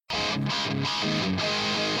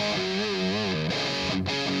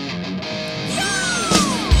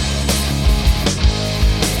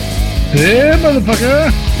Yeah,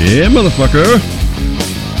 motherfucker! Yeah, motherfucker!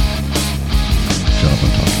 Shut up,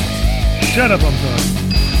 I'm talking. Shut up, I'm talking.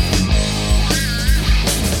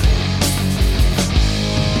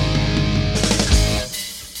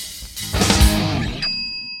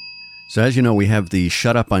 So as you know, we have the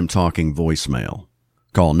Shut Up, I'm Talking voicemail.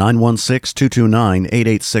 Call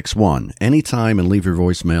 916-229-8861 anytime and leave your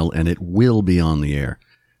voicemail, and it will be on the air.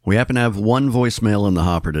 We happen to have one voicemail in the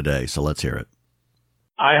hopper today, so let's hear it.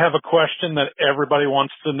 I have a question that everybody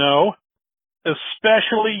wants to know,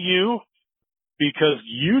 especially you, because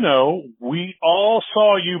you know we all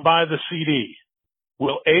saw you buy the CD.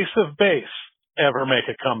 Will Ace of Base ever make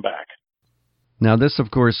a comeback? Now this,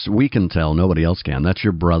 of course, we can tell. Nobody else can. That's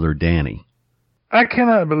your brother, Danny. I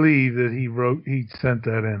cannot believe that he sent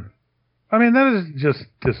that in. I mean, that is just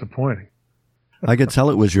disappointing. I could tell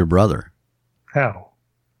it was your brother. How?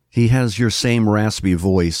 He has your same raspy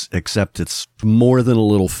voice, except it's more than a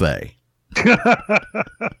little fey.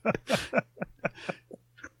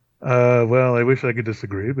 Well, I wish I could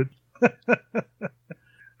disagree, but...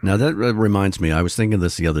 Now that reminds me, I was thinking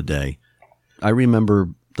this the other day. I remember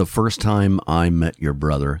the first time I met your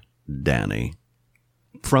brother, Danny.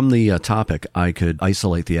 From the topic, I could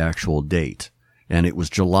isolate the actual date, and it was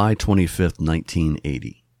July 25th,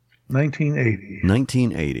 1980. 1980.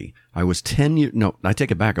 1980. I was 10 years... No, I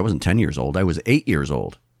take it back. I wasn't 10 years old. I was 8 years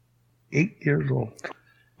old. 8 years old.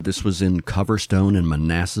 This was in Coverstone in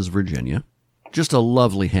Manassas, Virginia. Just a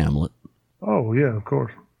lovely hamlet. Oh, yeah, of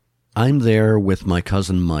course. I'm there with my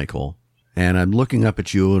cousin Michael, and I'm looking up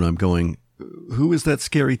at you, and I'm going, who is that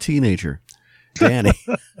scary teenager? Danny.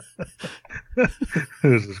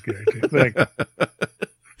 This is scary, too. Thank you.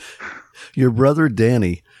 Your brother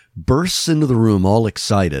Danny bursts into the room all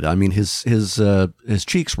excited. I mean, his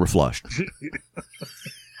cheeks were flushed.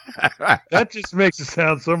 That just makes it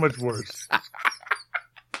sound so much worse.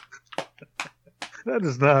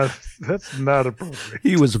 That's not appropriate.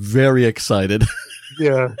 He was very excited.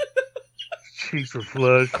 Yeah. Cheeks were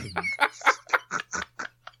flushed and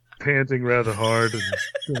panting rather hard, and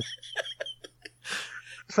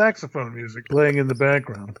saxophone music playing in the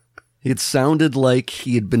background. It sounded like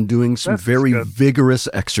he had been doing some very vigorous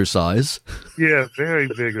exercise. Yeah, very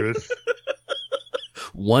vigorous.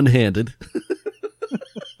 One-handed.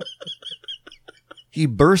 He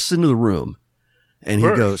bursts into the room, and he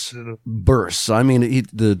goes, bursts. I mean,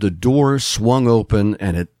 the door swung open,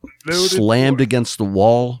 and it slammed against the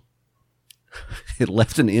wall. It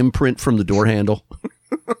left an imprint from the door handle.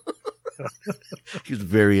 He was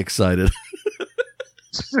very excited.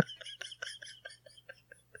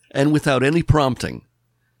 And without any prompting,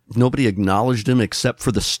 nobody acknowledged him except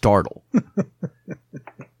for the startle.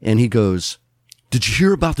 And he goes, "Did you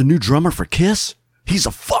hear about the new drummer for Kiss? He's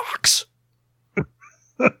a fox."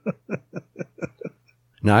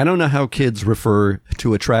 Now, I don't know how kids refer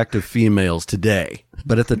to attractive females today,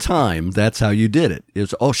 but at the time, that's how you did it. It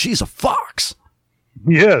was, oh, she's a fox.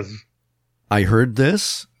 Yes. I heard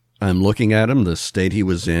this. I'm looking at him, the state he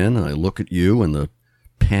was in, and I look at you and the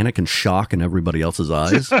panic and shock in everybody else's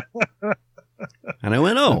eyes. And I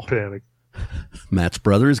went, oh, panic. Matt's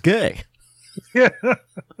brother is gay. Yeah.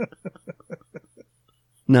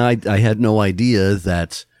 Now, I had no idea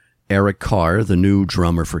that Eric Carr, the new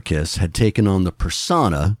drummer for Kiss, had taken on the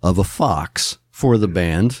persona of a fox for the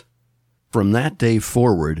band. From that day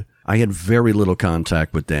forward, I had very little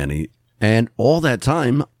contact with Danny. And all that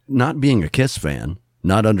time, not being a Kiss fan,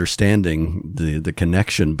 not understanding the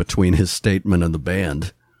connection between his statement and the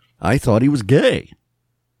band, I thought he was gay.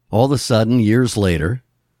 All of a sudden, years later,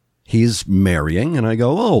 he's marrying, and I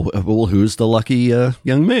go, oh, well, who's the lucky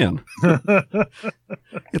young man?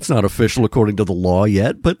 It's not official according to the law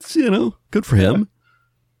yet, but, good for him.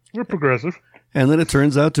 We're progressive. And then it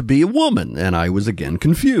turns out to be a woman, and I was again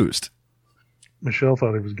confused. Michelle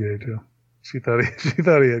thought he was gay, too. She thought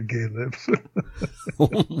he had gay lips.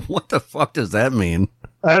 What the fuck does that mean?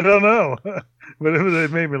 I don't know, but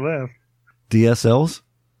it made me laugh. DSLs?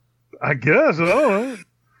 I guess. I don't know.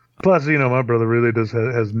 Plus, my brother really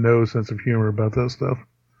has no sense of humor about that stuff.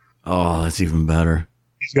 Oh, that's even better.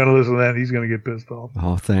 He's going to listen to that and he's going to get pissed off.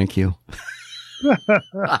 Oh, thank you.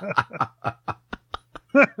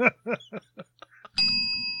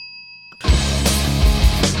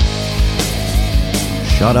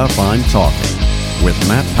 Shut Up, I'm Talking with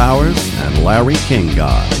Matt Powers and Larry King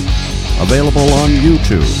Guy. Available on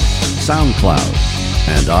YouTube, SoundCloud,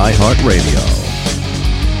 and iHeartRadio.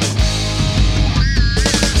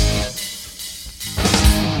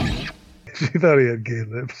 She thought he had gay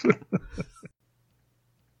lips.